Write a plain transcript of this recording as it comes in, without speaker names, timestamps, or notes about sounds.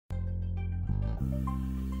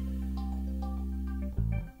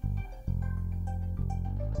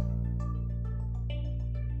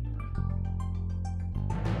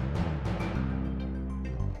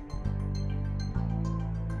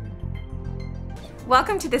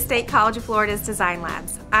Welcome to the State College of Florida's Design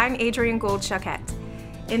Labs. I'm Adrienne Gould-Choquette.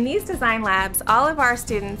 In these design labs, all of our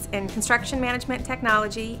students in construction management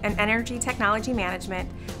technology and energy technology management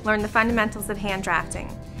learn the fundamentals of hand drafting.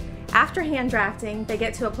 After hand drafting, they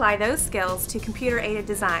get to apply those skills to computer-aided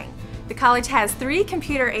design. The college has 3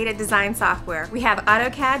 computer-aided design software. We have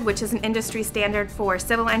AutoCAD, which is an industry standard for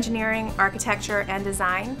civil engineering, architecture, and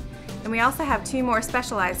design. And we also have 2 more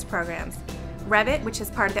specialized programs. Revit, which is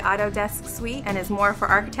part of the Autodesk suite and is more for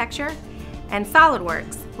architecture, and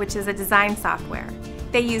SolidWorks, which is a design software.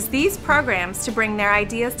 They use these programs to bring their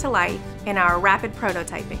ideas to life in our rapid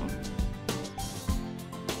prototyping.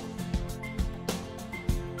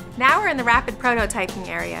 Now we're in the rapid prototyping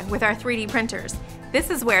area with our 3D printers. This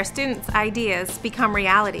is where students' ideas become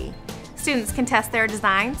reality. Students can test their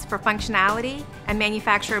designs for functionality and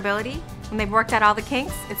manufacturability. When they've worked out all the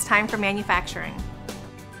kinks, it's time for manufacturing.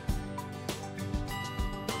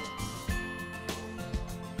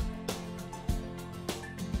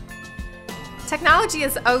 Technology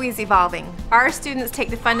is always evolving. Our students take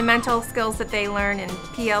the fundamental skills that they learn in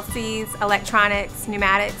PLCs, electronics,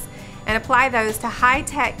 pneumatics, and apply those to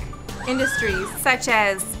high-tech industries such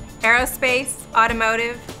as aerospace,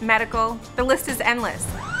 automotive, medical. The list is endless.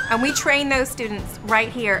 And we train those students right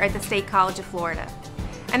here at the State College of Florida.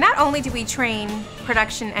 And not only do we train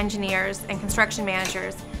production engineers and construction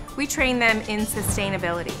managers, we train them in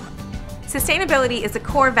sustainability. Sustainability is a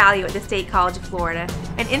core value at the State College of Florida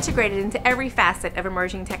and integrated into every facet of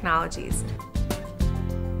emerging technologies.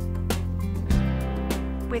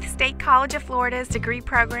 With State College of Florida's degree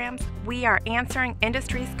programs, we are answering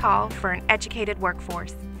industry's call for an educated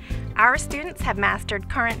workforce. Our students have mastered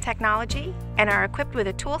current technology and are equipped with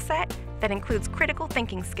a tool set that includes critical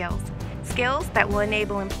thinking skills, skills that will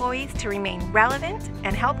enable employees to remain relevant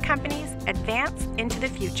and help companies advance into the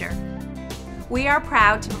future. We are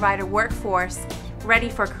proud to provide a workforce ready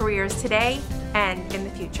for careers today and in the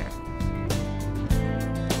future.